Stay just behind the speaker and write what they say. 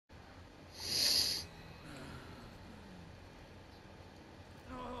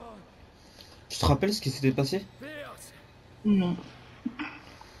te rappelles ce qui s'était passé? Non.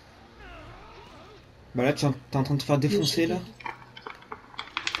 Bah là, t'es en train de te faire défoncer, là.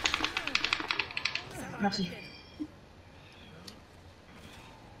 Merci.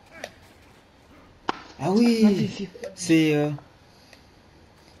 Ah oui, Fait. c'est...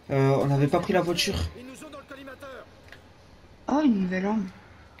 on n'avait pas pris la voiture. Ils nous ont dans le collimateur. Oh, une nouvelle arme.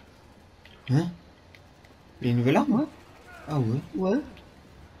 Hein? Il y a une nouvelle arme? Ouais. Ah ouais. Ouais.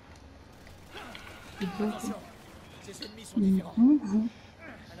 C'est quoi ça? Attention, ces ennemis sont Une différents. vous.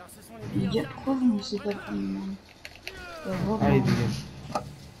 Alors ce sont les Il y meilleurs. a pourquoi vous ne savez pas prendre Allez, dégage.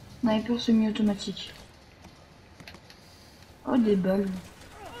 Sniper semi-automatique. Oh, des balles.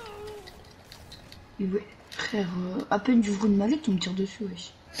 Et ouais, frère, à peine j'ouvre une mallette, on me tire dessus,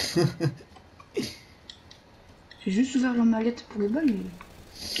 wesh. J'ai juste ouvert la mallette pour les balles, mais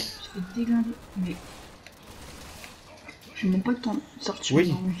je fais déglinguer. Mais j'ai même pas le temps de sortir. Oui.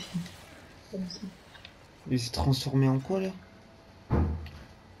 Dans comme ça. Il s'est transformé en quoi, là?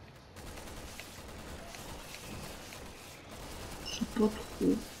 Je sais pas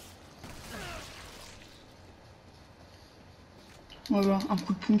trop. Voilà, un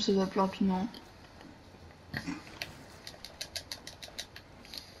coup de pompe, ça va plus rapidement.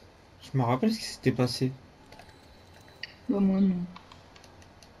 Je me rappelle ce qui s'était passé. Bah moi non.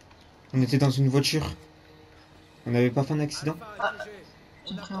 On était dans une voiture. On n'avait pas fait un accident.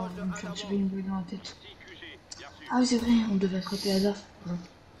 Tiens frère, je vais me faire tirer une balle dans la tête. Ah oui c'est vrai, on devait attraper Ada. Ouais.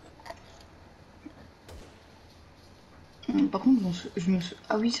 Par contre, je me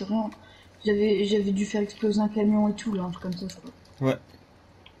ah oui c'est vrai, j'avais dû faire exploser un camion et tout là, un truc comme ça je crois. Ouais.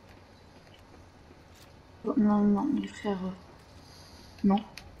 Oh, non, les frères. Non,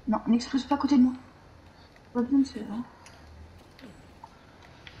 n'explose pas à côté de moi. Pas bien de faire. Hein.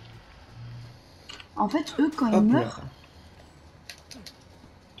 En fait, eux quand ils Hop là. meurent.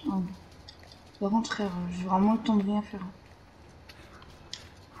 Oh. Par contre, frère, j'ai vraiment le temps de rien faire.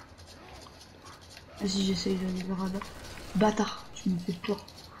 Vas-y, j'essaye d'aller vers Ada. Bâtard, tu me fais peur.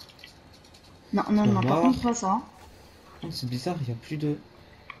 Non, par Mort. contre, pas ça. Hein. Oh, c'est bizarre, il n'y a plus de...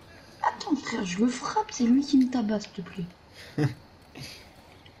 Attends, frère, je le frappe, c'est lui qui me tabasse, s'il te plaît.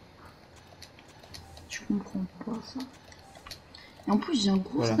 Tu comprends pas ça. Et en plus, j'ai un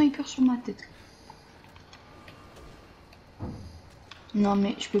gros sniper sur ma tête. Non,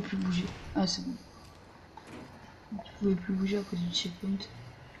 mais je peux plus bouger. Ah, c'est bon. Je pouvais plus bouger à cause du checkpoint.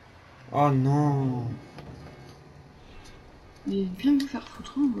 Oh non. Mais viens me faire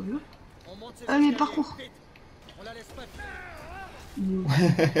foutre, on va là. Allez, parcours. On la laisse pas.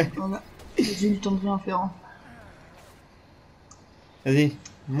 Voilà. J'ai eu le temps de rien faire. Hein. Vas-y,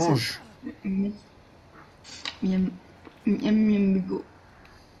 mange. Miam, go.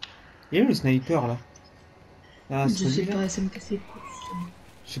 Il est où le sniper, là? Ah, Je c'est sais lui, là? pas, ça me cassait le couilles, justement.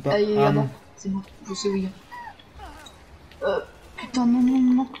 Je sais pas. Ah, il est Ah là-bas. non. C'est bon, je sais où il est. Putain,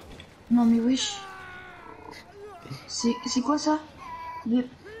 non. Non, mais wesh. C'est quoi ça?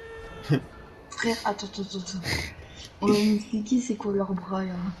 Frère, attends. On va m'expliquer c'est quoi leur bras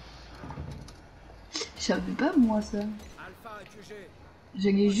là. Je savais pas moi ça.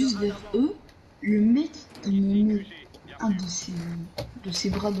 J'allais juste vers eux. Le mec il me met un de ses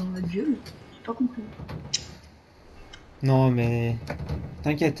bras dans la gueule. J'ai pas compris. Non, mais...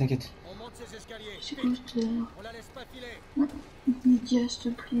 T'inquiète. On monte ces escaliers. C'est quoi ça? On la laisse pas filer. Média,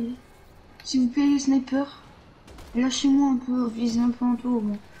 s'il te plaît. S'il vous plaît les snipers. Lâchez-moi un peu, visez un peu en tour.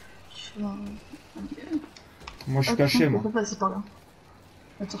 Bon. Moi, je suis caché, moi. On peut passer par là.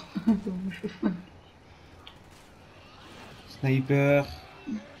 Attends. Sniper.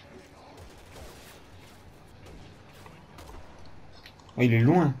 Oh, il est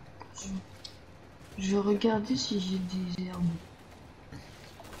loin. Je vais regarder si j'ai des armes.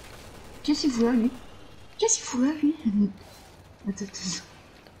 Qu'est-ce qu'il fout là, lui? Attends.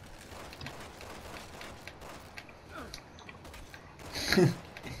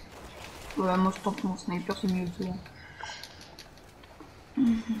 Ouais, moi je tente mon sniper, c'est mieux que ça.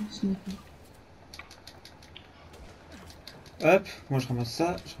 Sniper. Hop, moi je ramasse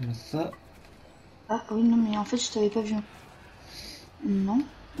ça. Ah oui, non, mais en fait, je t'avais pas vu. Non?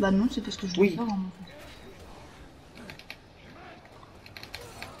 Bah non, c'est parce que je l'ai pas vraiment en fait.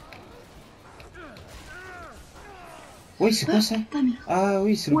 Oui, c'est quoi ça? Ah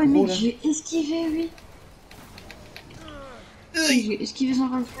oui, c'est le ouais, gros mec, là. j'ai esquivé, oui. J'ai esquivé sans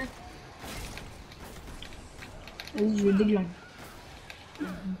rien faire. Vas-y, je le déglingue.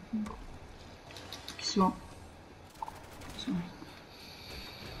 C'est bon.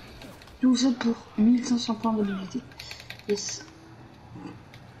 Tout ça pour 1500 points d'habilité. Yes.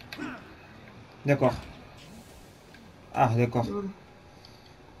 D'accord. Ah, d'accord.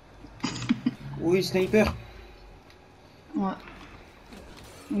 Oui, sniper. Ouais.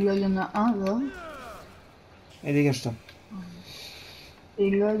 Là, il y en a un, là. Et dégage-toi. Et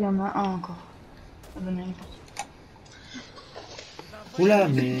là, il y en a un encore. Ah ben, non, il est parti. Oula,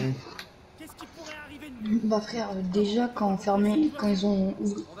 mais... Qu'est-ce qui pourrait arriver de mieux? Bah frère, déjà quand ils ont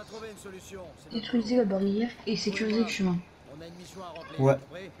On va trouver une solution. C'est notre détruisé la barrière et sécurisé le chemin. On a une mission à remplir. Ouais.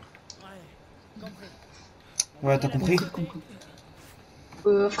 Compris? Ouais. Compris. Ouais, t'as compris? Compris.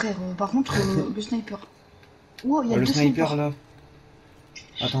 Frère, par contre, le sniper. Oh, il y a Le deux sniper, snipers. là.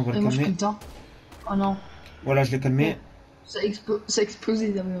 Attends, on va le Moi je calmer. prends le temps. Oh non. Voilà, je l'ai calmé. Ça a explosé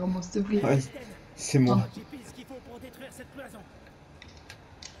dernièrement, s'il te plaît. Ouais, c'est moi. J'ai pile ce qu'il faut pour détruire cette cloison.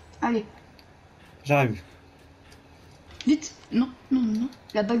 Allez, J'arrive. vite. Non, non, non, non.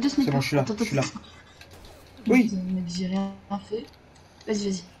 La bague de sniper. C'est bon, je suis là, Attends, je suis là. attends. Oui. Mais j'ai rien fait.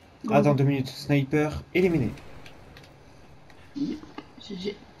 Vas-y, vas-y. Go, Attends, go. 2 minutes. Sniper, éliminé.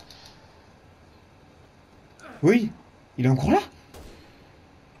 GG. Oui, il est encore là.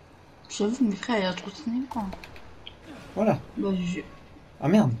 J'avoue, mes frères, il y a trop de snipers. Voilà. Bah, GG. Ah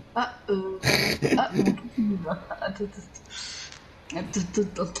merde. Ah, ah, mon truc, il est là. Attends,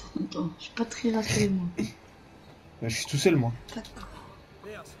 attends. Je suis pas très rassuré, moi. Bah, je suis tout seul, moi. D'accord.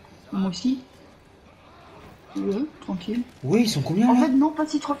 Pierce, Moi aussi. Ouais, tranquille. Oui, ils sont combien En là? fait, non, pas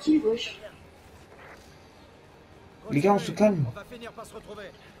si tranquille, wesh. Les gars, on se calme. on va finir par se retrouver.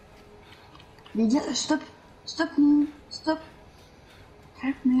 Les gars, stop. Stop, non. Stop.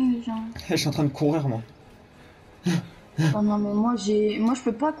 Calmez, les gens. Je suis en train de courir, moi. Oh non, mais moi, je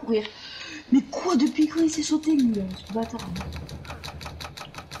peux pas courir. Mais quoi, depuis quand il s'est sauté, lui, là, ce bâtard?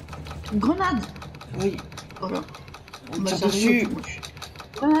 Une grenade. Oui, Voilà. on Bah, tire ça dessus. rigole, wesh.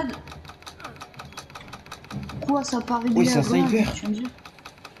 Grenade. Quoi, ça part Oui, c'est un grenade, sniper. tu viens de dire?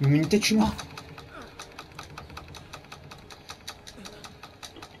 Il me met une tête, je suis mort.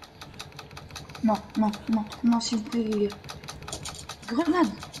 Non, non, non, non, s'il vous plaît, les gars. Grenade.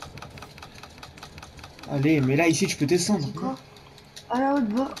 Allez, mais là, ici, tu peux descendre. C'est quoi? À la haute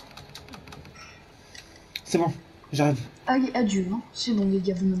bas. C'est bon, j'arrive. Allez, adieu, hein. C'est bon, les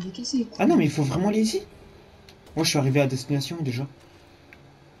gars, vous m'avez cassé. Ah non, mais il faut vraiment aller ici. Moi, je suis arrivé à destination déjà.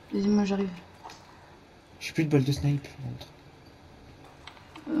 Vas-y, moi, j'arrive. J'ai plus de balles de snipe. par contre.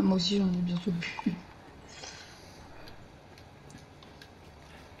 Moi aussi, j'en ai bientôt plus.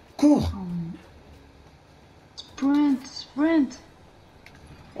 Cours. Sprint, sprint.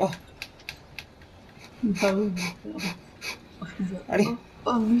 Oh, Bah oui, allez.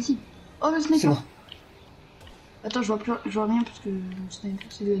 Oh, lui aussi. Oh, le C'est sniper. bon. Attends, je vois rien parce que le sniper,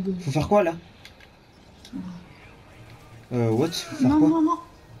 c'est le dos. Faut faire quoi là? What? Faut faire Non, quoi? non, non.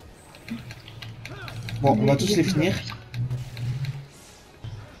 Bon, on va tous les finir.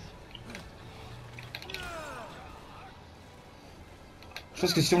 Je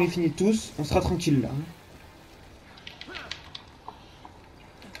pense que si on les finit tous, on sera tranquille là. hein.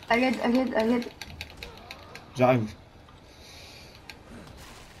 À l'aide, à l'aide, à l'aide. J'arrive.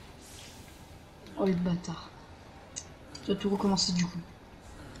 Oh, le bâtard. Tu vas tout recommencer du coup.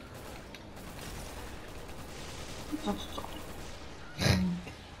 Attends.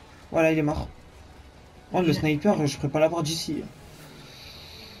 Voilà, il est mort. Oh, le sniper, je pourrais pas l'avoir d'ici.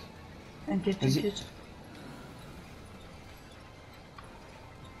 T'inquiète, Vas-y. t'inquiète.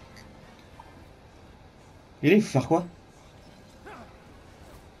 Et là, il faut faire quoi?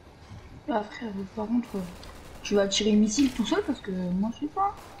 Ah frère, par contre, tu vas tirer une missile tout seul parce que moi je sais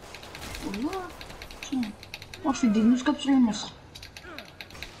pas. Voilà. Tiens. Moi je fais des no-scopes sur les monstres.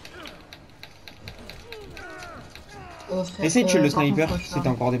 Frère, Essaye de tuer le par sniper contre, si t'as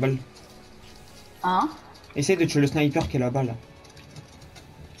encore des balles. Hein? Essaye de tuer le sniper qui est là-bas là.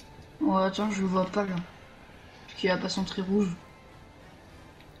 Ouais, attends, je le vois pas là. Parce qu'il a pas son trait rouge.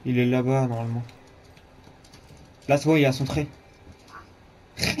 Il est là-bas normalement. Là, c'est bon, il a son trait.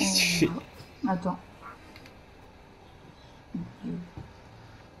 Qu'est-ce que tu fais? Attends.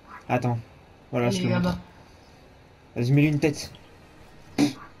 Attends. Voilà, Il je est te le montre. là-bas. Vas-y, mets-lui une tête.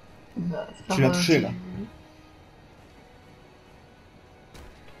 Bah, Tu l'as touché là.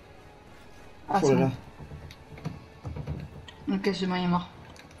 Ah, Oh c'est là là. bon. Ok, c'est bon, il est mort.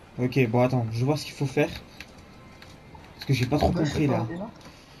 Ok, bon, attends, je vais voir ce qu'il faut faire. Parce que j'ai pas trop Bah, je compris sais pas, là. déjà.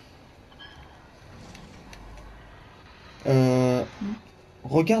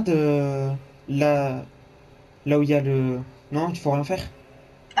 Regarde là où il y a le... Non, il faut rien faire.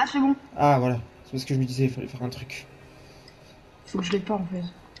 Ah, c'est bon. Ah, voilà. C'est parce que je me disais, il fallait faire un truc. Faut que je l'ai pas en fait.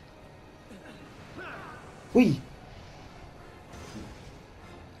 Oui.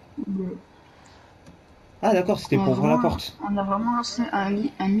 Ah, d'accord, c'était pour ouvrir la porte. On a vraiment lancé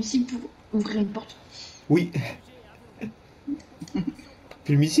un missile pour ouvrir une porte. Oui.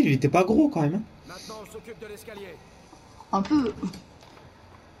 Puis le missile, il était pas gros quand même. hein. Maintenant, on s'occupe de l'escalier. Un peu.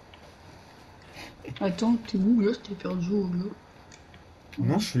 Attends, t'es où là? T'es perdu où là?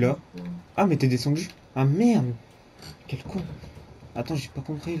 Non, je suis là. Ah, mais t'es descendu. Ah merde. Quel con. Attends, j'ai pas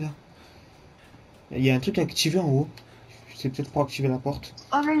compris là. Il y a un truc à activer en haut. C'est peut-être pour activer la porte.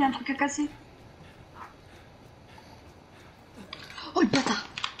 Oh là, il y a un truc à casser. Oh le bâtard.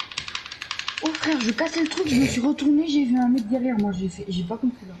 Oh frère, je cassais le truc, je me suis retourné, j'ai vu un mec derrière moi, j'ai pas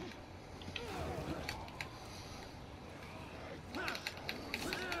compris là.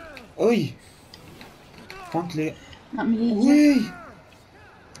 Oui. Prends les. Non mais les gars. Oui.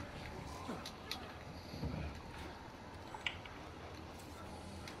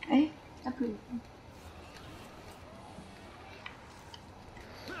 Eh, ça peut.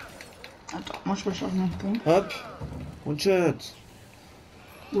 Attends, moi je recharge mon pont. Hop. One shot.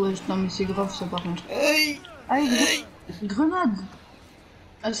 Ouais, non mais c'est grave ça par contre. Aïe. Ah, grenade.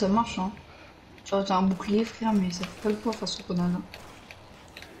 Ah, ça marche hein. Tu vois, t'as un bouclier frère, mais ça fait pas le poids face aux grenades. Hein.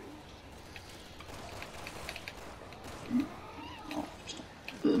 Oh,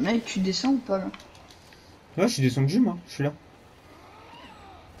 putain. Mec, tu descends ou pas là? Ouais, je suis descendu, moi. Je suis là.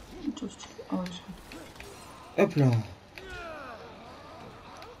 Attends, ah, ouais, Hop là.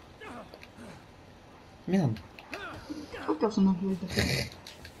 Merde. oh, personne n'a pu faire.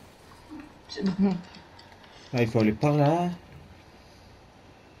 C'est bon. Ah, il faut aller par là.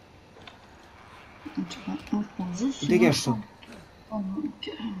 Dégage toi. Oh,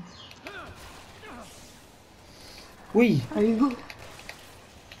 ok. Oui. Allez, go.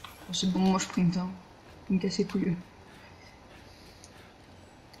 Oh, c'est bon, moi je prends hein. Il me casse les couilles.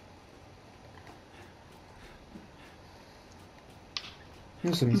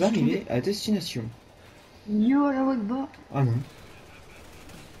 Nous sommes arrivés à destination. Yo, la Wagba. Ah non.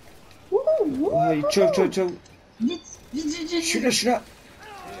 Wouhou. Ouais, ciao, ciao, ciao. Vite, vite, vite, vite. Je suis là, je suis là.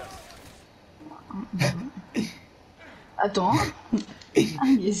 Attends. Ah,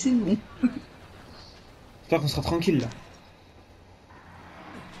 mais c'est bon. J'espère qu'on sera tranquille là.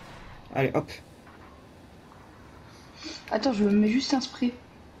 Allez, hop. Attends, je me mets juste un spray.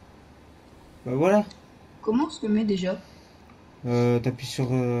 Bah voilà. Comment on se le met déjà? T'appuies sur...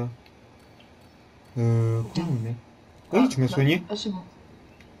 Comment on met? Oui, tu m'as soigné. Ah, c'est bon.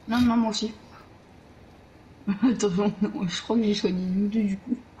 Non, non, moi aussi. Attends, je crois que j'ai soigné nous deux du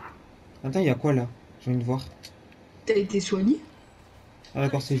coup. Attends, il y a quoi là? J'ai envie de voir. T'as été soigné? Ah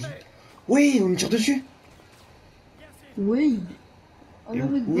d'accord, c'est... Oui, on me tire dessus. Oui. Alors,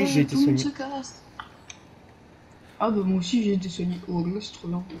 Oui, j'ai été tout le monde soigné. se casse. Ah bah moi aussi j'ai été soigné. Oh là, c'est trop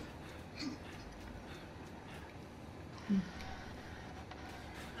bien.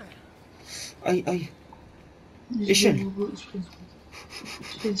 Aïe, aïe. Échelle. Go, go, sprint,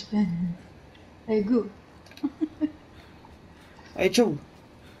 sprint. Sprint. Allez, go. Allez, ciao.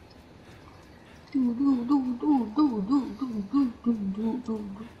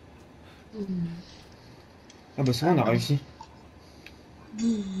 Ah bah c'est bon, on a réussi.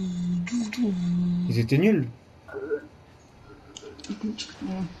 Ils étaient nuls.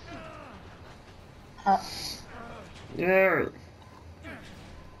 Ah, Yeah.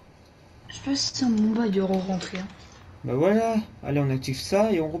 je sais pas si c'est un bon bail de re-rentrer. Hein. Bah voilà. Allez, on active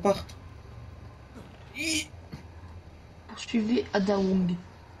ça et on repart. Poursuivez Ada Wong.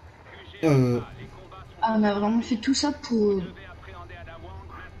 Euh... Ah, on a vraiment fait tout ça pour...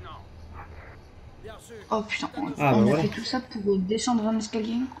 Bien sûr. Oh putain, on Ah, bah a voilà. fait tout ça pour descendre un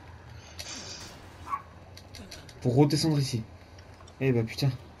escalier. Pour redescendre ici. Eh bah putain.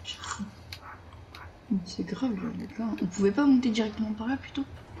 C'est grave, les gars. On pouvait pas monter directement par là plutôt?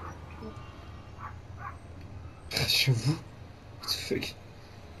 J'avoue. What the fuck.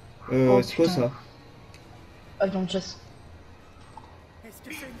 Oh, c'est quoi putain. ça? Ah, dans le chasse. Est-ce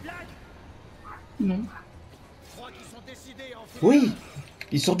que c'est une blague? Non. Je crois qu'ils sont décidés en fait. Oui.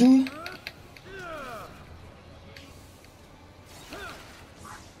 Il sort d'où?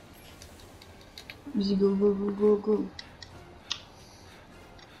 Vas-y, go, go, go, go, go.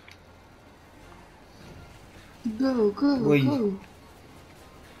 Go, go, Oui. go.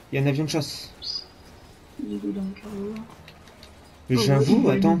 Il y a un avion de chasse. Vas-y, go dans le carreau. Mais Oh, j'avoue,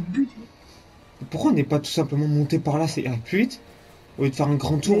 ouais, attends. il bute. Pourquoi on n'est pas tout simplement monté par là, c'est plus vite? Au lieu de faire un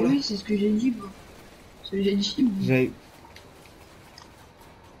grand tour Mais là. oui, c'est ce que j'ai dit, bro. C'est ce que j'ai dit. Bro. J'avais...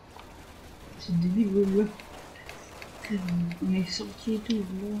 C'est débile, bro. On est sorti et tout,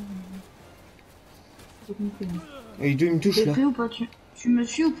 là. J'ai compris. Il me touche T'es là. prêt ou pas? Tu me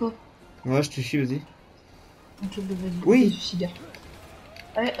suis ou pas? Ouais, je te suis, vas-y. Ok, bah, vas-y. Oui. Ok, suicide.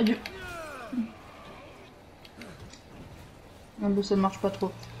 Allez, adieu. Non, bah, ça marche pas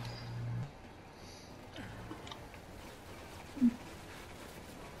trop.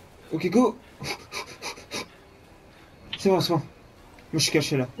 Ok, go. C'est bon, c'est bon. Moi, je suis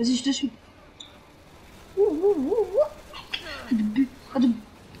caché là. Vas-y, je te suis. Ouh, ouh, ouh, ouh. À deux.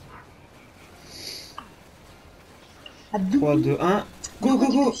 À deux. 3, 2, 1. Go, go,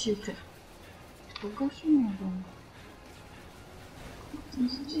 go.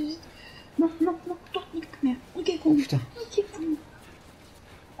 Non, non, non, toi, nique ta mère. Ok, Oh con. putain. Ok, con.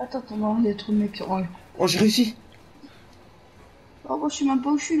 Attends, attends, non, il y a trop de mecs sur moi. Oh, j'ai réussi. Oh, moi, je sais même pas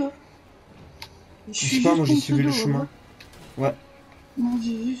où je suis là. Je Je sais suis pas, juste moi j'ai contre suivi le dos, chemin. Ouais. non,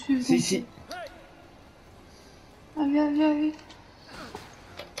 j'ai juste suivi C'est contre ici. dos. Allez, allez, allez.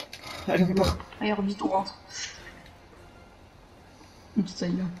 Allez, on part. Allez, vite, on rentre. Ça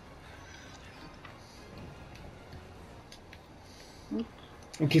y est.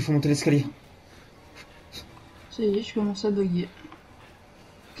 Ok, il faut monter l'escalier. Ça y est, je commence à bugger.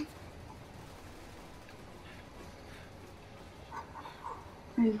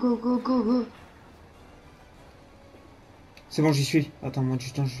 Allez, go, go, go, go. C'est bon, j'y suis. Attends, moi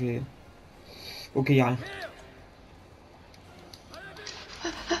du temps, je vais. Ok, y a rien.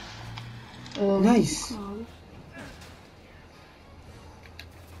 Nice.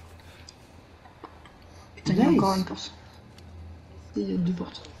 Putain, il y a encore une Nice. porte. Il y a deux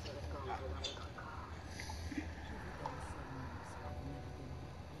portes.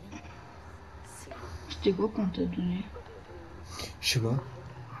 C'était quoi qu'on t'a donné? Je sais pas.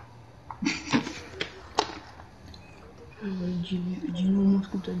 Dis-nous moi ce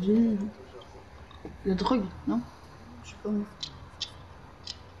qu'on t'a donné. La drogue, non? Je sais pas moi.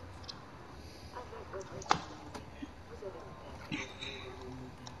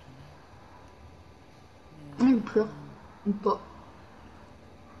 Ah, il pleure. Ou pas.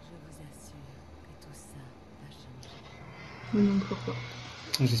 Je vous assure que tout ça va changer. Mais non, il pleure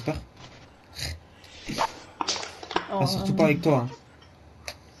pas. J'espère. Oh, Ah, surtout pas avec toi.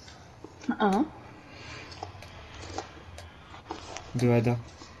 Hein. Hein? De Ada.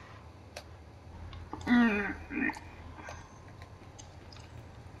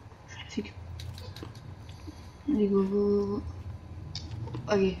 C'est que... Allez, go, go, go.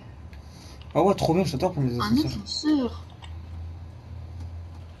 Allez. Ah ouais, trop bien, j'adore prendre des Un ascenseurs. ascenseur.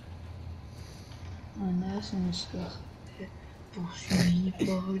 Un ascenseur. Poursuivi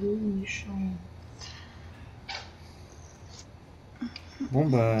par le méchant. Bon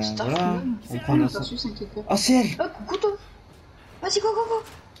bah Star voilà, Club. on prend un ascenseur. Aperçu 5 étoiles. Ah, c'est elle. Hop, couteau. Vas-y, go, go, go.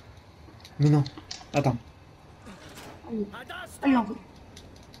 Mais non. Attends. Allez, allez, on va.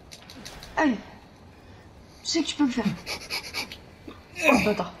 Allez. Tu sais que tu peux le faire. Oh,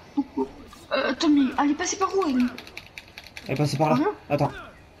 bâtard. Attends, mais elle est passée par où, elle? Elle est passée par là. Voilà. Attends.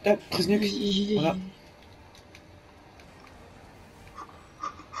 Hop, prise nuque. J'y vais. Voilà.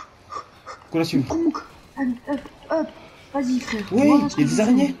 Quoi la suivre? Allez, hop, hop. Vas-y, frère. Oui, Voilà ce il y a que des je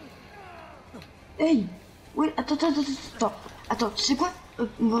araignées. fais. Hey. Ouais, attends. Attends, tu sais quoi?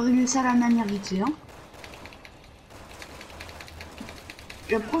 On va régler ça à la manière vite fait, hein.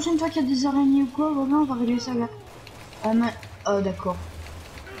 La prochaine fois qu'il y a des araignées ou quoi, voilà, on va régler ça là. Ah, d'accord.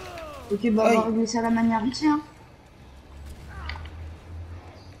 Ok, bah on va Aïe. régler ça à la manière vite fait, hein.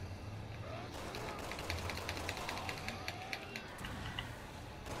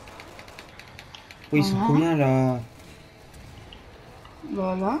 Oui, ils sont Voilà. combien là?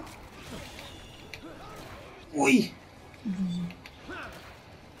 Voilà. Oui.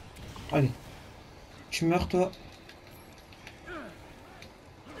 Allez. Tu meurs toi.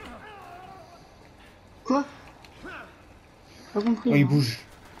 Quoi? Pas compris. Oh, il hein. bouge.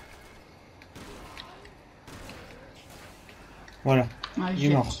 Voilà. Ouais, Il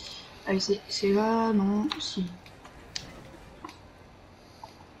est mort. Allez, c'est là, non, si.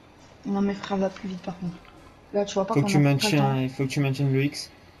 Non, mais frère, va plus vite par contre. Là, tu vois pas Faut qu'on que tu a pas le maintiens, il faut que tu maintiennes le X.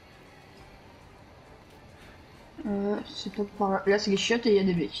 temps. C'est pas par là. Là, c'est les chiottes et il y a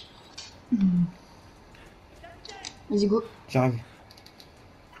des becs. Vas-y, go. J'arrive.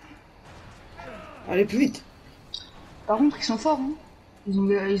 Allez, plus vite. Par contre, ils sont forts, hein.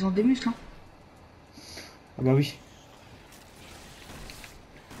 Ils ont des muscles, hein. Ah bah oui.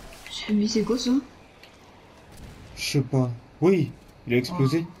 Celui, c'est quoi ça? Je sais pas. Oui, il a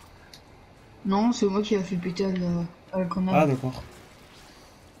explosé. Non, c'est moi qui a fait péter à la grenade. Ah d'accord.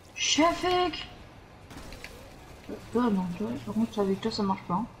 Chefek! Toi, non, toi, par contre, avec toi, ça marche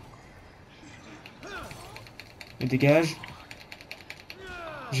pas. Hein. Et dégage.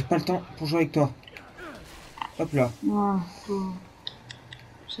 J'ai pas le temps pour jouer avec toi. Hop là. Ouais, toi.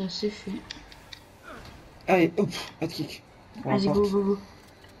 Ça, c'est fait. Allez, hop, hot kick. Pour la Vas-y, go, porte. go, go.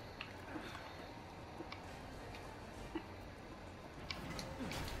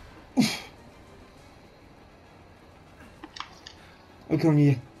 Ok, on y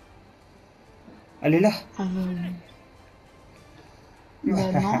est. Elle est là. Ah,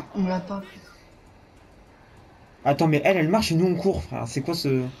 Bah non, on l'a pas. Attends, mais elle marche et nous on court, frère. C'est quoi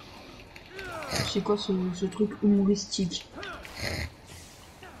ce... C'est quoi ce truc humoristique?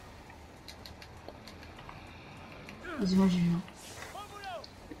 Vas-y, moi j'y viens.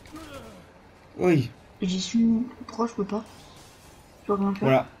 Oui, J'y suis. Pourquoi je peux pas? Je peux rien faire.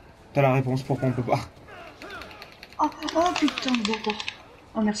 voilà. T'as la réponse, pourquoi on peut pas. Oh, oh putain, d'accord.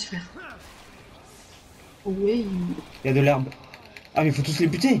 Oh merci frère. Oui. Il y a de l'herbe. Ah, mais il faut tous les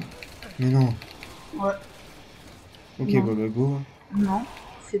buter. Mais non. Ouais. Ok, Non. bah go. Non,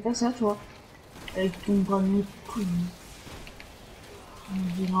 fais pas ça toi. Avec ton bras de mes couilles. On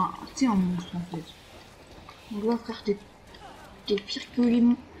dirait un... T'es un monstre en fait. Donc là frère, t'es pire que les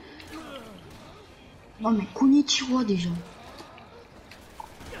monstres. Non mais konnichiwa déjà.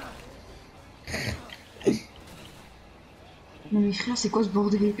 Non mais frère, c'est quoi ce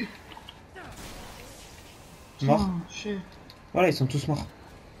bordel? Mort. Voilà, ils sont tous morts.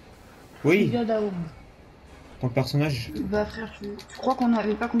 Oui, ton personnage. Bah frère, tu crois qu'on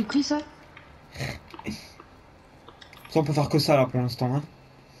n'avait pas compris ça? Ça, on peut faire que ça là pour l'instant. Hein.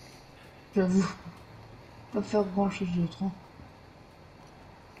 J'avoue. Pas faire grand chose d'autre. Hein.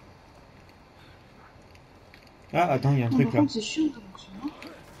 Ah, attends, il y a un Non, truc par là. contre, c'est chiant comme ça.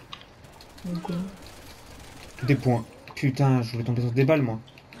 Donc, Des points. Putain, je voulais tomber sur des balles moi.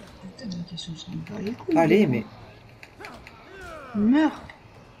 putain, la question se rend pas les couilles. Allez, mais. Meurs.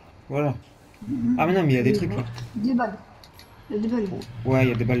 Voilà. Ah, mais non, mais il y a des trucs là. Des balles. Il y a des balles. Ouais, il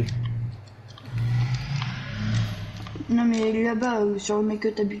y a des balles. Non, mais là-bas, sur le mec que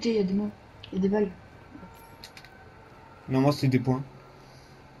t'as buté, il y a des balles. Il y a des balles. Non, moi c'est des points.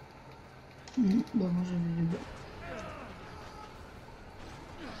 Bah, moi j'avais des balles.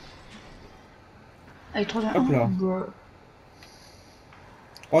 Allez, 3 Hop là. Bah.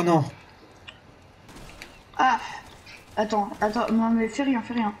 Oh non. Ah. Attends, non mais fais rien.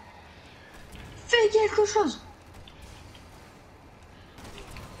 Fais quelque chose.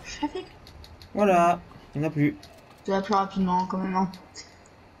 Fais. Voilà. Il n'y en a plus. Tu vas plus rapidement quand même.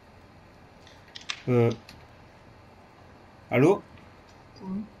 Hein. Allô?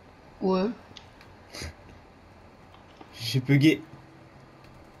 Ouais. J'ai bugué.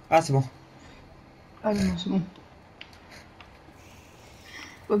 Ah, c'est bon. Ah non, c'est bon.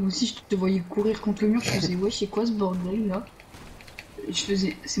 Ouais, moi aussi je te voyais courir contre le mur, je faisais ouais, c'est quoi ce bordel là? Je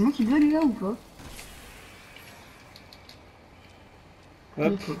faisais, c'est moi qui bug là ou pas?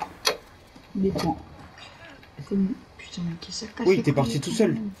 Hop. Ok. Des points. Comme... Putain, mais qu'est-ce que ça casse? Oui, t'es parti tout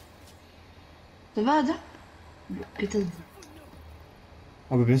seul. Ça va, Ada? Pétale.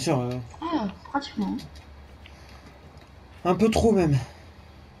 Ah, bah bien sûr. Ah, pratiquement. Un peu trop même.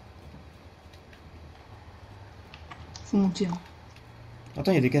 Faut monter. Hein.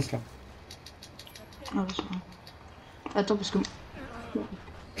 Attends, il y a des caisses là. Ah, ouais, c'est vrai. Attends, parce que.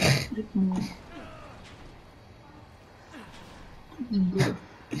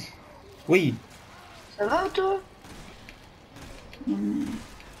 Oui. Ça va, toi?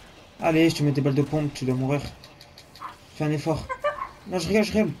 Allez, je te mets des balles de pompe, tu dois mourir. Fais un effort. Non, je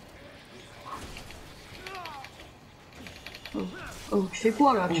rigole. Oh, tu fais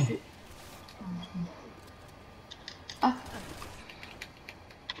quoi là? Tu fais. Ah!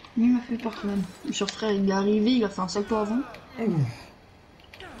 Il m'a fait peur quand même. Mon frère, il est arrivé, il a fait un salto avant.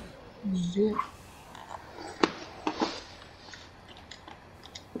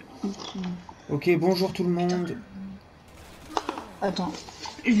 Ok, bonjour tout le monde. Attends,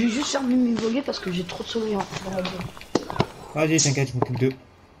 je vais juste faire mes volets parce que j'ai trop de soleil dans la gueule. Vas-y, t'inquiète, je m'occupe d'eux.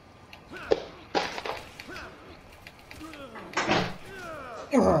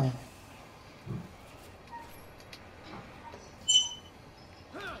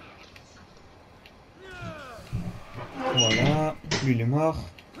 Voilà, lui il est mort.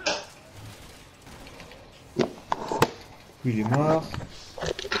 Lui il est mort.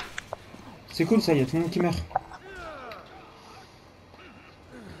 C'est cool ça, il y a tout le monde qui meurt.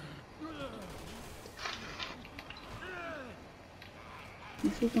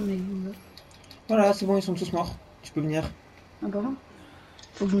 Voilà, c'est bon, ils sont tous morts. Tu peux venir. Ah bah non.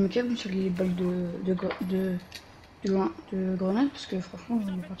 Faut que je me calme sur les balles de grenade parce que franchement,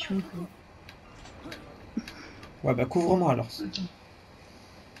 j'en ai parti une coup. Ouais, bah couvre-moi alors. C'est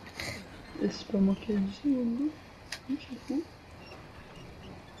pas moi qui ai dit ça,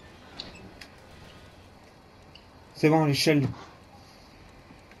 C'est bon, l'échelle.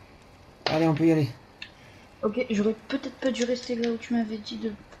 Allez, on peut y aller. Ok, j'aurais peut-être pas dû rester là où tu m'avais dit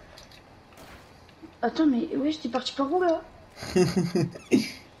de... Attends, mais ouais, j'étais parti par où là?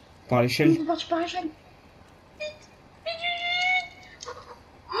 Par l'échelle. J'étais parti par l'échelle.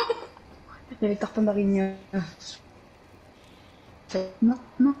 Il y avait tarpin d'araignée. Non,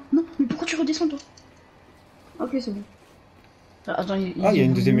 non, non, mais pourquoi tu redescends toi? Ok, c'est bon. Ah, attends, Ah, il y a ont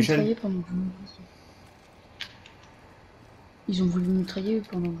une voulu deuxième me échelle. mitrailler pendant que vous montez. Ils ont voulu me mitrailler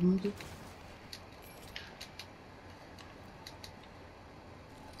pendant que vous montez.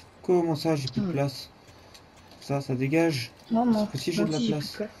 Comment ça, j'ai plus Ah de ouais. place? Ça dégage. Non, Cette moi, fois-ci, j'ai moi de la aussi j'ai plus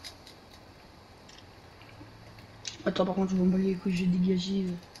de place. place. Attends, par contre, je vais m'emballer les couilles, j'ai dégagé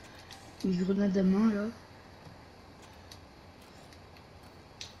les grenades à main là.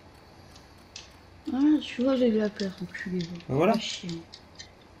 Ah, tu vois, j'ai de la place, enculé. Ben voilà. Ah, chier.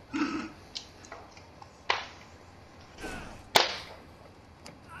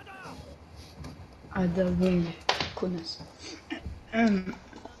 Ada Wong, connasse.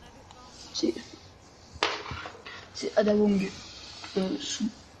 C'est c'est Ada Wong. Sous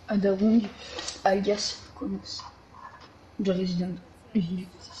Ada Wong, alias connasse. De Resident Evil.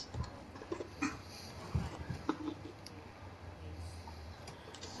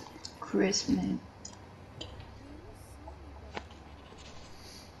 Chris, man.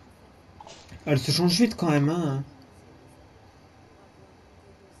 Elle se change vite quand même, hein.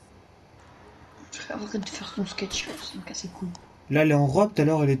 Arrête de faire ton sketch là, ça me casse les couilles. Là, elle est en robe, tout à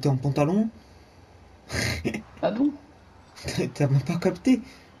l'heure, elle était en pantalon. Ah bon? T'as même pas capté.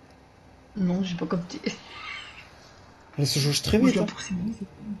 Non, j'ai pas capté. Elle se change très Moi je vite, la hein. poursuivis, c'est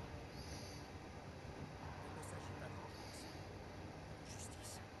tout.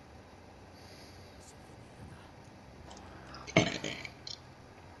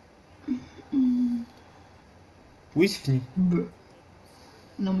 Oui, c'est fini. Bah.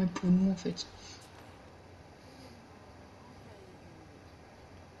 Non mais pour nous en fait.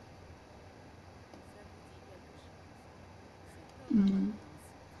 Hmm.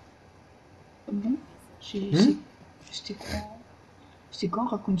 Ah bon? Hmm. C'était quoi? C'était quand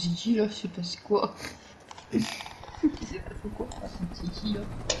Raccoon City là? C'est passé quoi? C'est passé quoi Raccoon City là?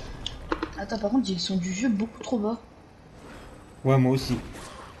 Attends, par contre, j'ai le son du jeu beaucoup trop bas. Ouais, moi aussi.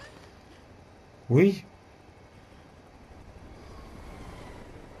 Oui.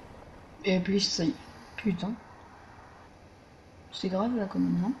 Et puis ça y est. Putain. C'est grave là quand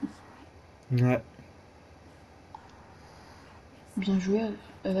même, non? Ouais. Bien joué,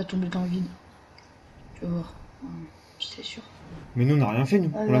 elle va tomber dans le vide. Tu vas voir. C'est sûr. Mais nous, on n'a rien fait,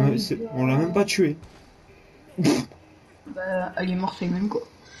 nous. Elle arrive On l'a même pas tué. Bah, elle est morte elle-même quoi.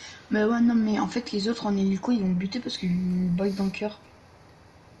 Bah ouais, non, mais en fait, les autres en hélico, ils vont buter parce qu'ils ont une balle dans le cœur.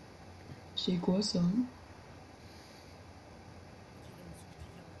 C'est quoi ça?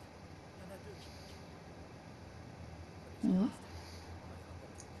 Ouais.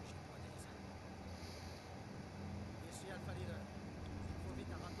 Ici Alpha Leader. Il faut vite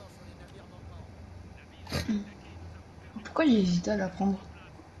un rapport sur les navires manquants. Pourquoi j'ai hésité à la prendre?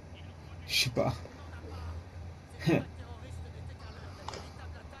 Je sais pas.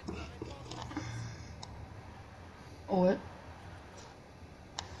 Ouais.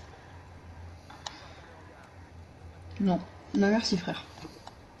 Non. Non, merci frère.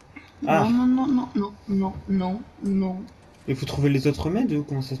 Ah. Non, non, non, non, non, non, non, non. Il faut trouver les autres remèdes ou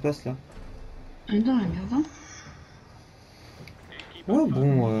comment ça se passe là? Dans la merde, hein. Ouais,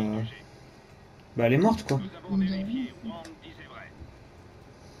 bon. Bah, elle est morte quoi. Nous avons vérifié, Wang disait vrai.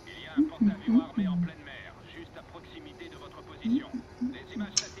 Il y a un porte-avions armé en pleine mer, juste à proximité de votre position. Les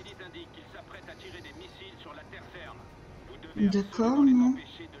images satellites indiquent qu'il s'apprête à tirer des missiles sur la terre ferme. Vous devez D'accord, absolument les non.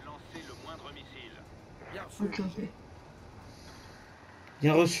 empêcher de lancer le moindre missile. Bien reçu. Ok, ok.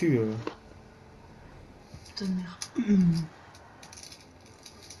 Bien reçu. Ta mère.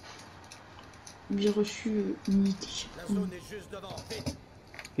 Bien reçu, unité. La zone est juste devant. Vite.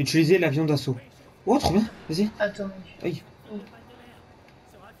 Utilisez l'avion d'assaut. Oh, trop bien. Vas-y. Attends, Aïe.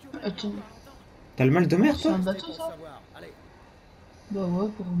 attends. T'as le mal de mer C'est toi? un bateau Pour ça? savoir. Allez. Bah ouais,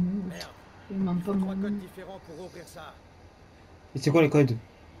 pour nous. Merde. C'est même pas Trois mon codes nom. différents pour ouvrir ça. Et c'est quoi les codes?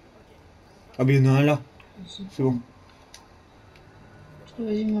 Ah, bah, il y en a un là. C'est bon.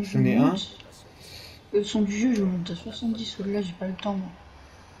 Vas-y, moi je J'en ai un. monte. Le son du jeu, je monte à 70. Là, j'ai pas le temps, moi.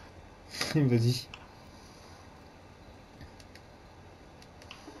 Vas-y.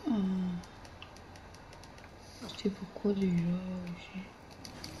 C'était pourquoi déjà aussi.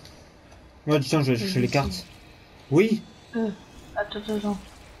 Ouais, tiens, je vais chercher les cartes. Oui. Attends, attends, attends.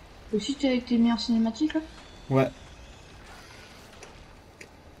 Aussi, t'es avec tes meilleures cinématiques là? Ouais.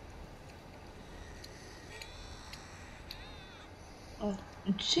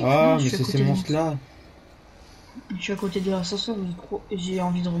 Tu sais que Ah, là, mais je suis à c'est côté ces de- monstres là. Je suis à côté de l'ascenseur, j'ai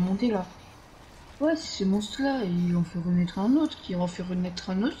envie de remonter là. Ouais, c'est ces monstres là, et ils en fait renaître un autre, qui en fait renaître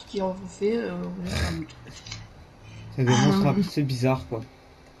un autre, qui en fait renaître un autre. C'est des monstres, c'est bizarre quoi.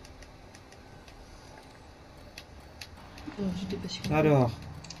 J'étais pas sûr. Alors,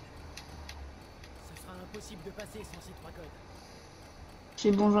 Ce sera impossible de passer sans ces 3 codes.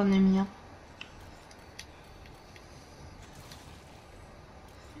 C'est bon, j'en ai mis un.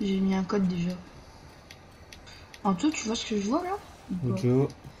 J'ai mis un code déjà. En tout, tu vois ce que je vois là? Ou pas audio.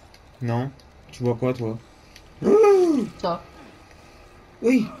 Non. Tu vois quoi, toi? Ça.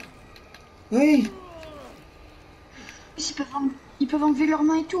 Oui. Oui. Ils peuvent enlever leurs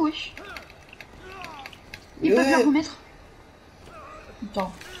mains et tout, wesh. Ils peuvent la remettre.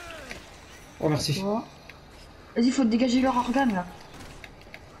 Attends. Oh, merci. Toi. Vas-y, faut dégager leur organe là.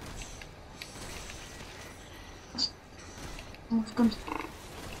 On fait comme ça.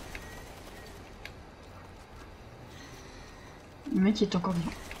 Le mec il est encore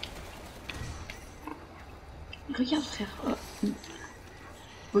vivant. Regarde frère.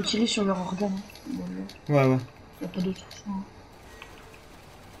 Faut tirer sur leur organe. Hein. Ouais, ouais. Y a pas d'autre choix. Hein.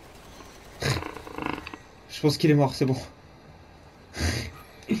 Je pense qu'il est mort, c'est bon.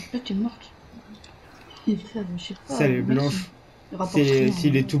 Là t'es morte. Et frère, je sais pas. Ça, elle est le mec, blanche. il rapporte rien,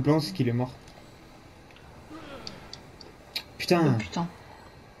 S'il hein. est tout blanc, c'est qu'il est mort. Putain. Oh, putain.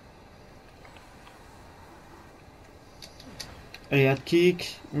 Allez, hard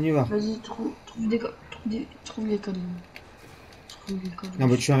kick, on y va. Vas-y, trouve des codes. Trouve les codes. Trouve les codes. Non,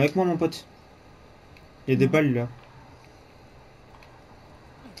 bah tu viens avec moi, mon pote. Il y a des Non. balles là.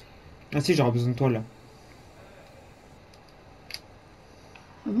 Ah si, j'aurais besoin de toi là.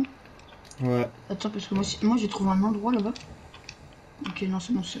 Ah bon? Ouais. Attends, parce que moi j'ai trouvé un endroit là-bas. Ok, non,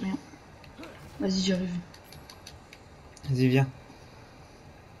 c'est bon, c'est rien. Vas-y, j'arrive. Vas-y, viens.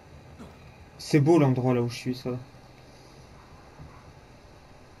 C'est beau l'endroit là où je suis, ça va.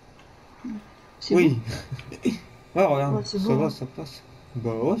 C'est Oui. Ouais, regarde, Ouais, c'est ça beau, va, hein. ça passe.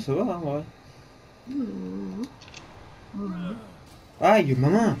 Bah ouais, ça va, hein, ouais. bon. Aïe, ma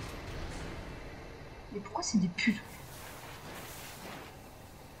main. Mais pourquoi c'est des pulls?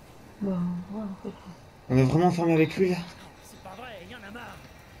 Bah, ouais, en fait. On est vraiment fermé avec lui là. C'est pas vrai, y'en a marre.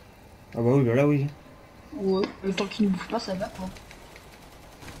 Ah bah oui, bah là oui. Ouais, le temps qu'il ne bouge pas, ça va quoi.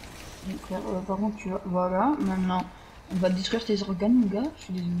 Donc, par contre, tu vois, voilà, maintenant, on va détruire tes organes, mon gars, je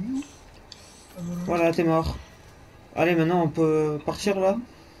suis désolé. Hein. Voilà, t'es mort. Allez, maintenant on peut partir là.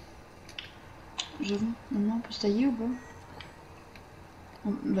 J'avoue, maintenant on peut se tailler ou pas?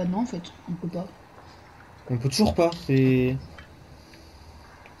 Bah non, en fait, on peut pas. On peut toujours pas, c'est...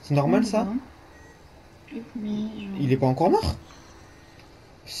 C'est normal ça? Mais Il est pas encore mort?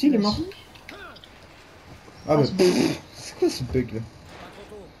 Si, il est Bah, mort. si. Ah bah, c'est bon. c'est quoi ce bug là? Pas trop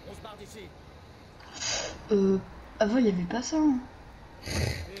tôt, on se barre d'ici. Avant il y avait pas ça. Hein.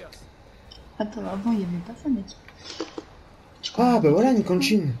 Pierce, Attends, avant il y avait pas ça, mec. Ah bah voilà, une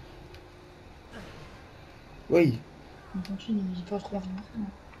cantine. Oui. Une cantine, il est pas trop envie de marquer, moi.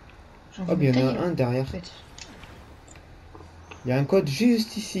 J'ai envie Ah de mais il y en tailler, a un derrière. en fait. Il y a un code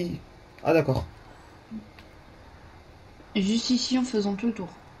juste ici. Ah d'accord. Et juste ici en faisant tout le tour.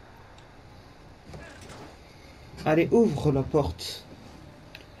 Allez, ouvre la porte.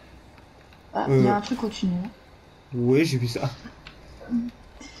 Ah, il y a un truc au-dessus de nous. Oui, j'ai vu ça. Moi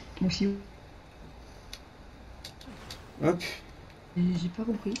aussi. Hop. J'ai pas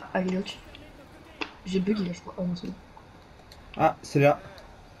compris. Allez, lock. J'ai bugué là, je crois. Ah non, c'est bon. Ah, c'est là.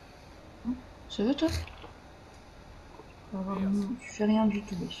 Ça va toi? Tu fais rien du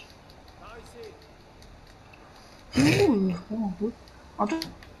tout, wesh. par ici. C'est où, frère, un peu? En tout cas,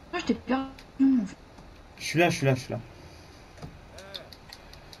 je t'ai perdu, en fait. Je suis là, je suis là, je suis là.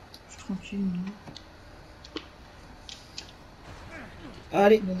 Je suis tranquille, mais...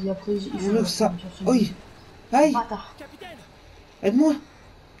 Allez, Vas-y, après, il faut... enlève ça. Oui. Aïe, Bâtard. Capitaine, aide-moi.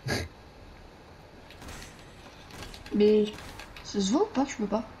 Mais... Ça se voit ou pas? Tu peux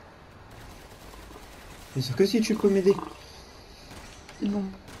pas? Bien sûr que si tu peux m'aider. C'est bon.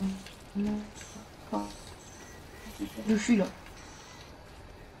 Non. Ah. Je fuis, là.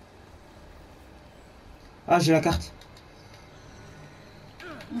 Ah, j'ai la carte. Ah,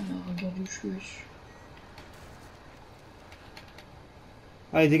 regarde où je suis, wesh.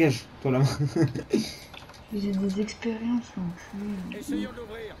 Allez, dégage, toi là. J'ai des expériences, donc essayons de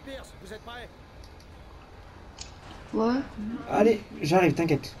l'ouvrir. Pierce, vous êtes prêts? Ouais. Allez, j'arrive,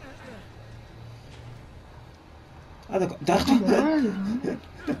 t'inquiète. Ah d'accord, derrière Ah, toi. bah voilà, il est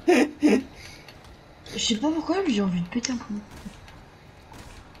venu. Je sais pas pourquoi, mais j'ai envie de péter un coup.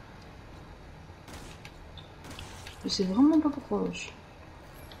 Je sais vraiment pas pourquoi, wesh.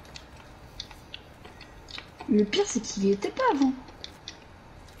 Le pire, c'est qu'il y était pas avant.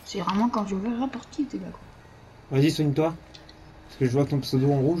 C'est vraiment quand j'ai ouvert la porte qu'il était là, quoi. Vas-y, soigne-toi. Parce que je vois ton pseudo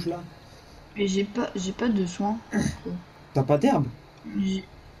en rouge là. Mais j'ai pas de soin. T'as pas d'herbe?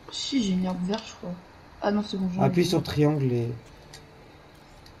 Si, j'ai une herbe verte, je crois. Ah non, c'est bon. j'en ai Appuie vu. sur triangle et...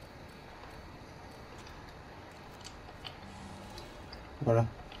 Voilà.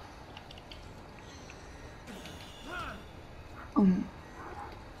 Oh non.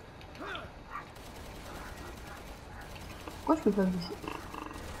 Pourquoi je peux pas baisser?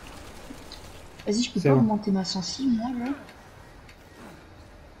 Vas-y, je peux C'est pas bon. augmenter ma sensi, moi, là.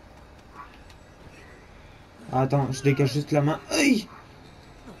 Ah, attends, je dégage juste la main. Aïe!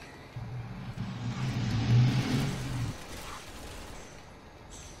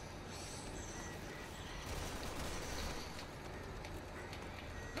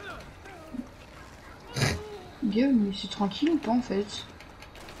 Bien, mais c'est tranquille ou pas, en fait?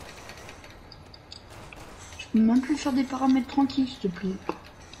 Je peux même plus faire des paramètres tranquilles, s'il te plaît.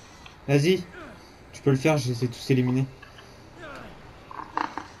 Vas-y. Tu peux le faire, je les ai tous éliminés.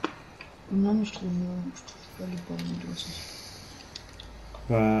 Non, mais je trouve pas les paramètres de la sensi.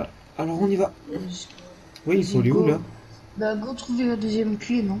 Bah... Alors on y va. Oui, il faut Vas-y, aller où, go. là? Bah, go trouver la deuxième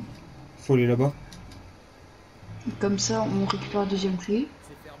clé, non? Il faut aller là-bas. Comme ça, on récupère la deuxième clé.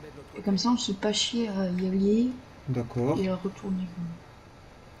 C'est fermé de l'autre Et côté. comme ça, on se fait pas chier à y aller D'accord. et à retourner.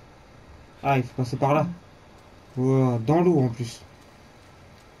 Ah, il faut passer par là. Wow, dans l'eau en plus.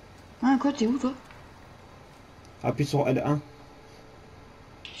 Ah, quoi, t'es où, toi? Appuie sur L1.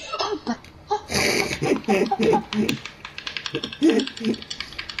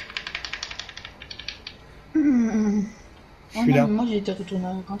 Je Je suis là. Mais moi, j'ai été retourner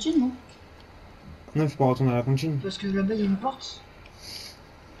à la cantine, non? Non, il faut pas retourner à la cantine. Parce que là-bas, il y a une porte.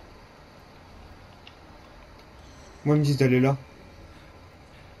 Moi, ils me disent d'aller là.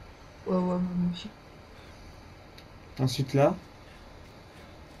 Ouais, moi aussi. Ensuite là.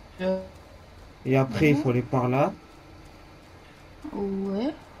 Euh, Et après, il faut aller par là.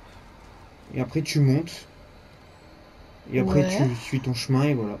 ouais. Et après, tu montes. Et après, Ouais. tu suis ton chemin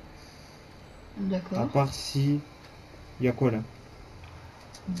et voilà. À D'accord. part si... Il y a quoi là?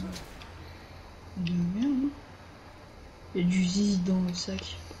 De merde. Il y a du ziz dans le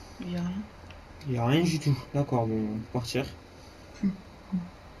sac. Il y a rien. Il y a rien du tout. D'accord, bon, on peut partir.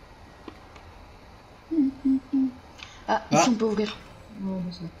 Ah, Ah. ici, on peut ouvrir. Ouais,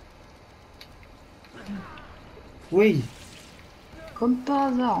 bah, ça va. Oui. Comme par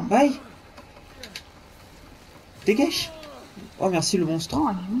hasard. Aïe. Dégage. Oh, merci le monstre. Oh,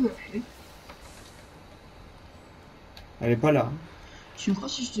 elle est où, la clé? Elle est pas là. Tu me crois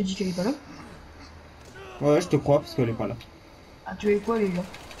si je te dis qu'elle est pas là? Ouais, je te crois parce qu'elle est pas là. Ah, tu es quoi, elle est là?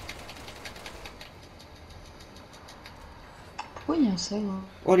 Pourquoi il y a ça, là?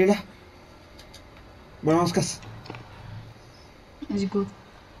 Oh, elle est là. Bon, on se casse. Vas-y, go.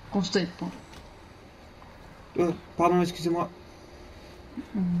 Constate. Pardon, excusez-moi.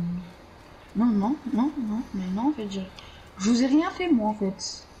 Non, non, non, non, mais non, en fait, je vous ai rien fait, moi, en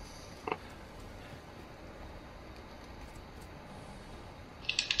fait.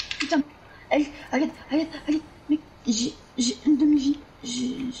 Putain, allez, arrête, mec, j'ai une demi-vie, j'ai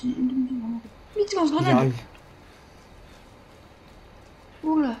une demi-vie, vraiment. Vite, lance-grenade. J'arrive.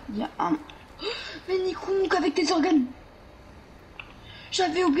 Oula, il y a un... Mais Nicounk, avec tes organes.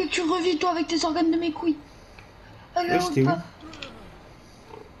 J'avais oublié que tu revis, toi, avec tes organes de mes couilles. Ouais, j'étais où?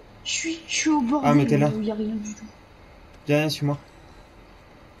 Je suis au bord Ah, mais t'es là. où il y a rien du tout. Y'a rien sur moi.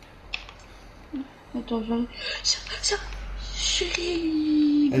 Attends, j'arrive. Ça,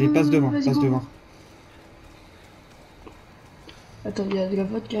 chérie. Allez, passe devant, Vas-y, passe go. devant. Attends, il y a de la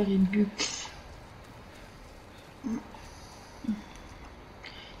vodka, il y a une bulle.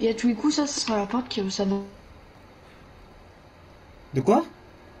 Et à tous les coups, ça sera la porte qui ça va. De quoi?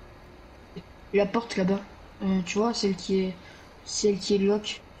 La porte là-bas. Tu vois, celle qui est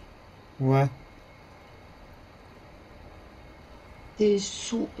lock. Ouais.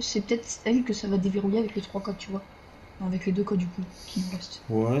 C'est peut-être elle que ça va déverrouiller avec les 3 codes, tu vois. Enfin, avec les 2 codes du coup, qui nous restent.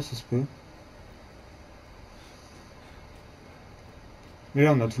 Ouais, ça se peut. Mais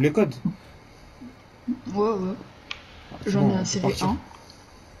là, on a tous les codes. Ouais. Ah, c'est J'en bon, ai on peut inséré partir. un.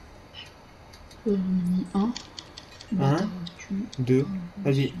 J'en ai mis un. Bâtard, tu- 2.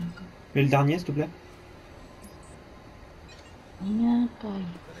 Vas-y. Mais le dernier, s'il te plaît. Rien, pareil.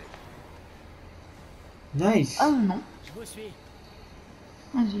 Nice. Ah non. Je vous suis.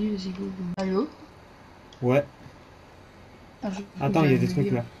 Vas-y, go. Allô? Ouais. Ah, Attends, il y a des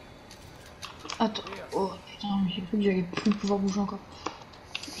trucs là. Attends. Oh putain, j'ai cru que j'allais plus pouvoir bouger encore.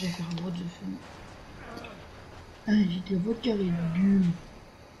 J'allais faire un mode de feu. Ah, j'ai de la vodka et de bulle.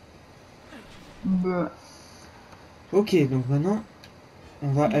 Bah. Ok, donc maintenant,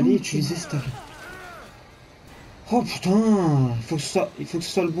 on va aller utiliser cette arme. Oh putain, il faut que ce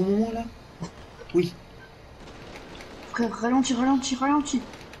soit le bon moment là. Oui. Frère, ralentis.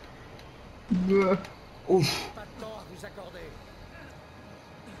 Bah. Ouf. Pas de temps à vous accorder.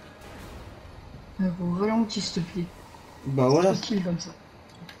 Bon, ralentis, s'il te plaît. Bah voilà. Tranquille comme ça.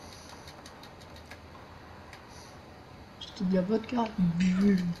 Je te dis à vodka.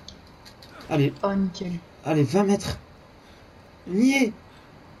 Allez, Ah, nickel. allez, 20 mètres. Nier.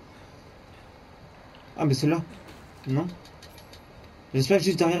 Ah, mais c'est là. Non. J'espère que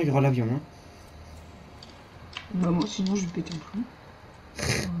juste derrière, il y aura l'avion. Hein. Bah, moi, sinon, je vais péter un plomb.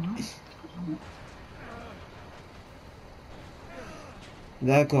 Voilà.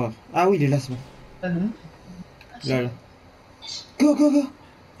 D'accord. Ah oui, il est là, c'est bon. Ah non. Là, là. Go, go, go.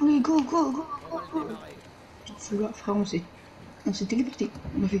 Oui, go, go, go, On va go, le go. démarrer. C'est là, frère, on s'est téléporté.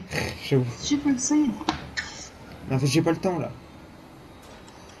 On a fait. J'avoue. J'ai pas le side. En fait, j'ai pas le temps, là.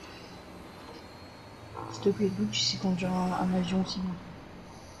 S'il te plaît, d'où tu sais conduire un avion aussi bien.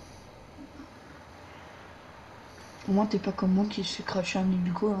 Au moins, t'es pas comme moi qui se fait cracher un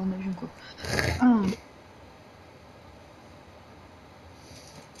hélico à un avion, quoi. Ah.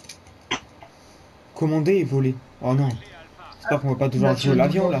 Commander et voler. Oh non. J'espère qu'on va pas devoir Bah, jouer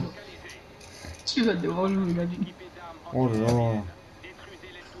l'avion, là. Tu vas devoir jouer l'avion. Oh là là.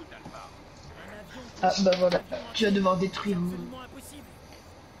 Détruisez-les toutes, Alpha. Un avion Ah, bah voilà. un avion Tu vas devoir détruire. absolument impossible.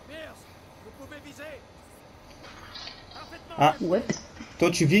 Pierce, vous pouvez viser. Parfaitement. Ah, Ouais. toi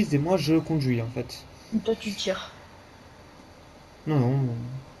tu vises et moi je conduis, en fait. Toi, tu tires. Non, non. non.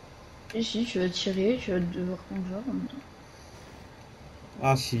 Et si, tu vas tirer, tu vas devoir conduire en même temps.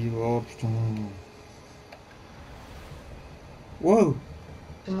 Ah si, oh putain. Wow.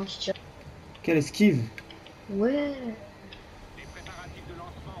 C'est moi qui tire. Quelle esquive. Ouais. Les préparatifs de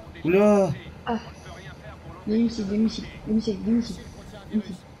lancement ont déjà Oula. commencé. Ah. On ne peut rien faire pour Des missiles, des missiles, des missiles, des missiles. S'il contient un Des virus,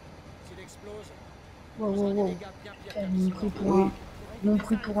 missiles. s'il explose, Wow, il causera wow, des wow. dégâts bien pires Ils qu'un m'ont missile pris pour Oui. un... Ils m'ont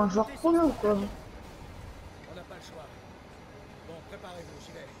pris pour un joueur pro là ou quoi? On n'a pas le choix. Bon, préparez-vous,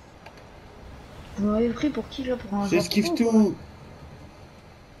 j'y vais. Vous m'avez pris pour qui là? Pour un joueur J'esquive pro ou quoi? tout.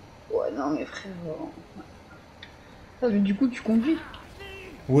 Ouais, non mais frère... Ah, mais du coup, tu conduis?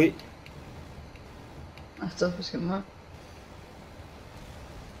 Oui. Ah, ça, parce que moi...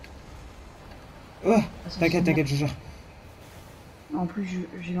 Oh, Ah, ça, t'inquiète, c'est t'inquiète, je gère. moi. En plus,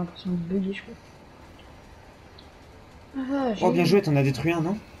 j'ai l'impression de bugger, je crois. Ah, j'ai Oh, bien joué, t'en as détruit un,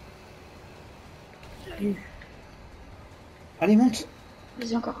 non? eu. Allez, monte.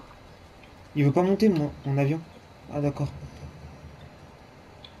 Vas-y, encore. Il veut pas monter, mon avion. Ah, d'accord.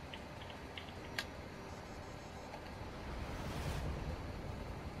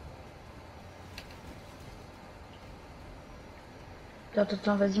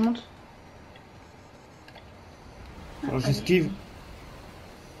 Attends, vas-y, monte. Alors, j'esquive.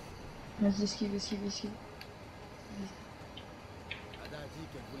 Vas-y, esquive. Ada a dit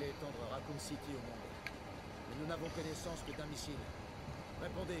qu'elle voulait étendre Raccoon City au monde. Mais nous n'avons connaissance que d'un missile.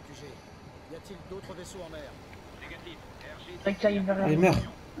 Répondez, QG. Y a-t-il d'autres vaisseaux en mer? Négatif. RG. Faudrait que t'ailles vers la... Allez, meurs.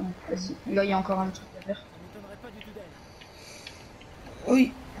 Ouais, vas-y. Là, il y a encore un truc à faire. Ça m'étonnerait pas du tout d'elle.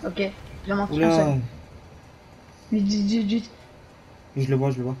 Oui. Ok, il en manque un Oula. seul. Vite. Je le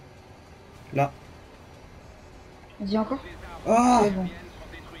vois, je le vois. Là. Vas-y, encore. Ah. C'est bon.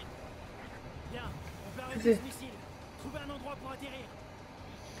 Bien, on peut fais. arrêter ce missile. Trouvez un endroit pour atterrir.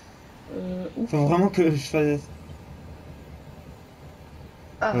 Ouf. Faut vraiment que je fasse...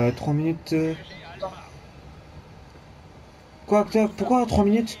 Ah, 3 minutes... attends. Quoi, pourquoi 3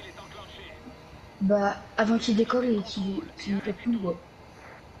 minutes? Bah, avant qu'il décolle et qu'il ne fait plus, ouais.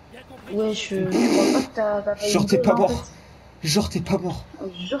 Bien compris. Ouais, je crois pas que t'as pas Genre, une t'es gueule, pas en mort. fait. Genre, t'es pas mort.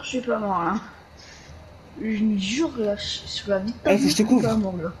 Je jure, je suis pas mort, hein. Je me jure, là, sur la vie de ta Allez, faut que je te vie, suis couvre. pas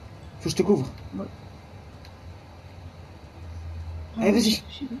mort, là. Faut que je te couvre. Ouais. Allez, vas-y.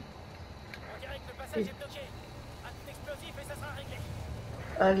 On dirait que le passage est bloqué. Un petit explosif et ça sera réglé.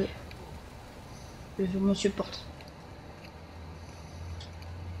 Allez. Je me supporte.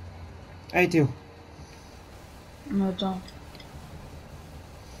 Allez, Théo. Mais attends.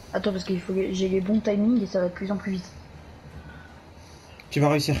 Attends, parce qu'il faut que j'ai les bons timings et ça va de plus en plus vite. Tu vas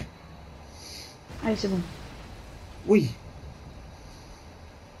réussir. Allez, c'est bon. Oui.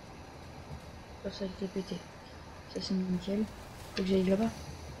 Ça a été pété. Ça, c'est nickel. Faut que j'aille là-bas.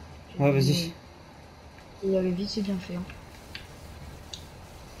 Ouais, vas-y. Et aller vite, c'est bien fait. Hein.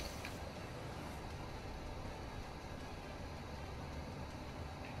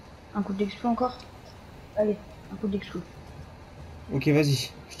 Un coup d'explo encore. Allez, un coup d'explo. Ok, vas-y.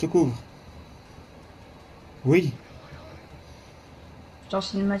 Je te couvre. Oui. T'es en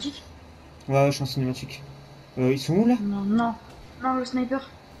cinématique? Ouais, je suis en cinématique. Ils sont où, là? Non, le sniper.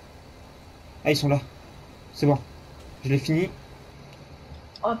 Ah, ils sont là. C'est bon. Je l'ai fini.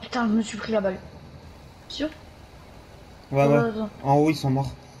 Oh putain, je me suis pris la balle. Sûr? Ouais, ouais. Attends. En haut, ils sont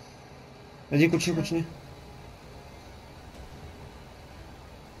morts. Vas-y, continue, continue.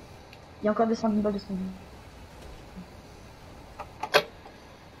 Il y a encore des standing balles de standing.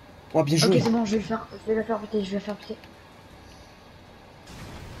 Oh, bien Ok, joué. c'est bon, je vais le faire. Je vais la faire péter, je vais la faire péter.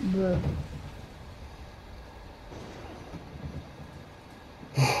 Bah.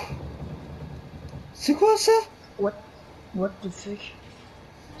 C'est quoi ça? What? What the fuck?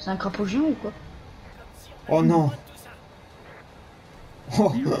 C'est un crapaud géant ou quoi? Oh non.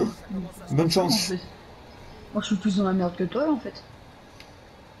 Oh, bonne En chance. fait. Moi je suis plus dans la merde que toi en fait.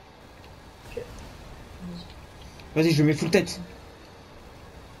 Vas-y, je mets full tête.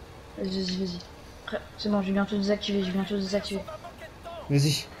 Vas-y, vas-y. C'est bon, je vais bientôt désactiver, je vais bientôt désactiver.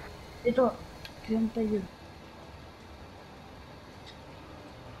 Vas-y. Et toi? Ferme ta gueule.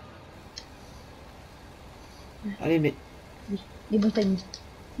 Allez, mais... Oui, les bons timings.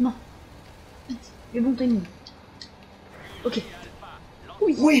 Non. Vite, les bons timings. Ok.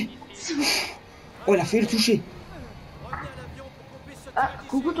 Oui. Ouais. Oh, il a failli le toucher. Ah,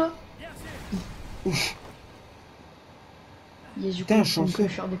 coucou toi. Ouf. Yes, du Putain, coup, on chanceux. peut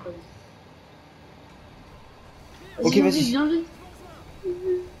faire des conneries. Ok, Viens vas-y. vite, viens vite.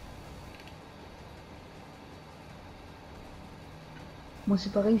 Moi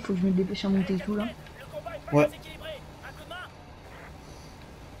c'est pareil, il faut que je me dépêche à monter et tout là. Ouais.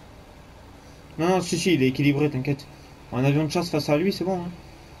 Non, non, si, il est équilibré, t'inquiète. Un avion de chasse face à lui, c'est bon. Hein.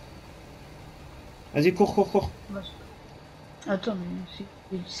 Vas-y, cours, cours, cours. Ouais. Attends, mais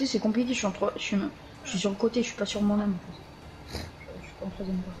tu sais, c'est compliqué, je suis sur le côté, je suis pas sur moi-même en fait. Je suis pas en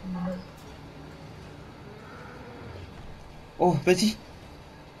troisième personne de base. Oh, vas-y.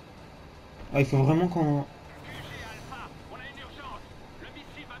 Ah, il faut vraiment qu'on...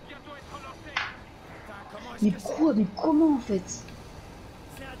 Mais quoi? Mais comment en fait?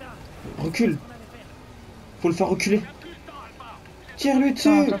 Recule. Faut le faire reculer. Tire-lui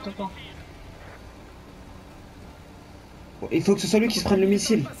Attends, dessus. attends. Oh, il faut que ce soit lui qui se prenne le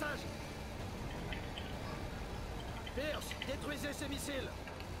missile. Détruisez ces missiles.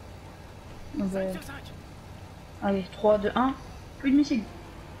 Ouais. Allez, 3, 2, 1. Plus de missiles.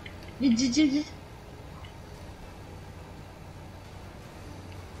 Vite, vite, vite, vite.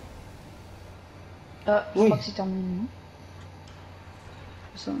 Ah, je Oui. crois que c'est terminé. Non,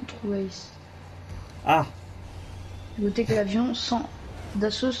 c'est un trou ace. Ah, Notez que l'avion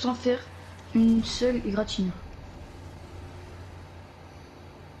d'assaut sans faire une seule égratignure.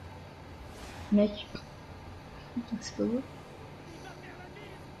 Mec. C'est pas vrai.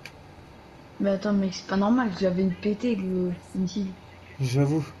 Mais attends, mec, c'est pas normal, j'avais pété le missile.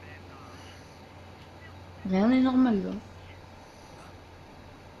 j'avoue. Rien n'est normal là.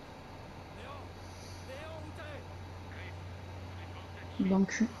 Dans le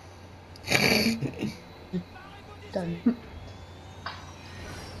cul. Putain.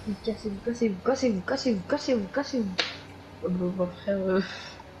 Cassez-vous, cassez-vous, cassez-vous, cassez-vous, cassez-vous, cassez-vous. Oh, bah, frère,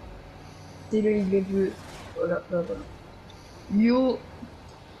 c'est le il est bleu. Voilà, voilà. Yo.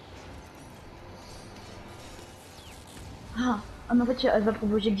 Ah, mais en fait, elle va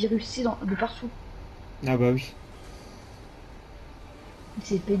provoquer le virus C de partout. Ah bah oui.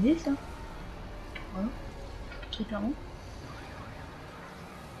 C'est PD ça? Ouais. Très clairement.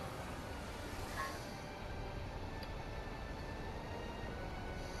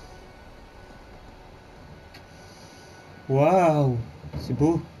 Waouh, c'est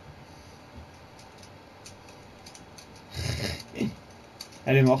beau.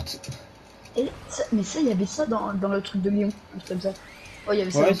 Elle est morte. Et ça, mais ça, il y avait ça dans le truc de Lyon, un truc comme ça. Oh, il y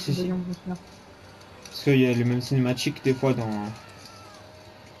avait ça Ouais, dans le si, truc de si. Lyon, je me souviens. Parce qu'il y a les mêmes cinématiques des fois dans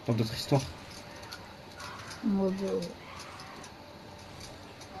d'autres histoires. Ouais,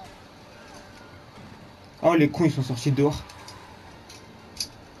 Oh, les cons, ils sont sortis dehors.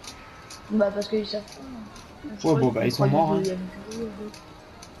 bah parce qu'ils savent pas. Je Ouais, crois- bon, bah, je ils sont croyais morts, qu'il y avait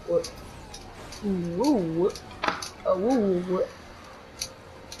ouais. Ouais. Ah ouais, ouais.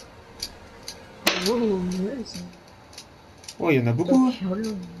 Ah ouais, ouais, c'est Ouais, il y en a beaucoup. Hein.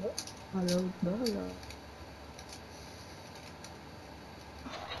 top. Alors, bah, là.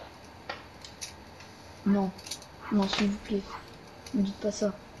 Non, non, s'il vous plaît. Ne dites pas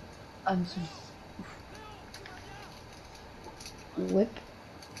ça. Ah, mais c'est... Ouais.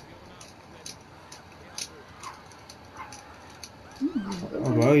 Ah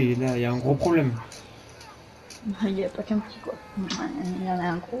bah oui, là, il y a un gros problème. Il n'y a pas qu'un petit quoi. Il y en a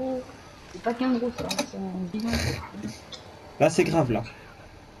un gros. C'est pas qu'un gros ça, c'est un gigant. Là, c'est grave, là.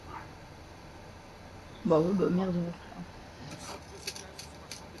 Bah ouais, bah merde.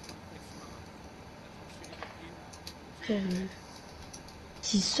 Frère,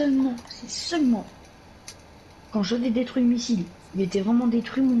 si seulement, quand j'avais détruit le missile, il était vraiment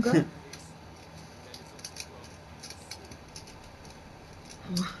détruit mon gars,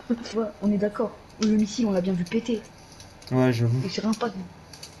 tu vois, on est d'accord. Le missile, on l'a bien vu péter. Ouais, j'avoue. Et sur un pas.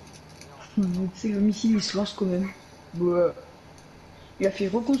 Tu sais, le missile, il se lance quand même. Ouais. Il a fait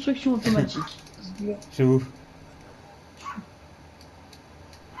reconstruction automatique. Ce gars, J'avoue.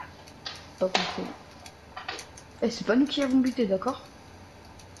 pas contrôlé. Eh, c'est pas nous qui avons buté, d'accord?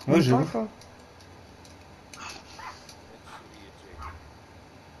 On Ouais, est pas j'avoue. fort.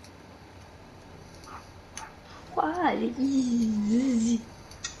 Ouais, allez, easy.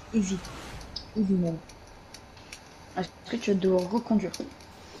 Easy. Easy, man. Est-ce que tu vas devoir reconduire?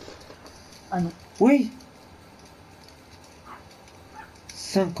 Ah non. Oui.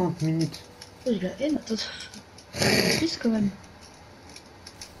 50 minutes. J'ai la haine, attends. Je suis triste quand même.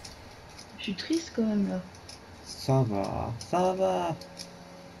 Je suis triste quand même là. Ça va, ça va.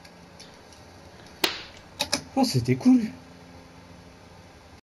 Oh, c'était cool.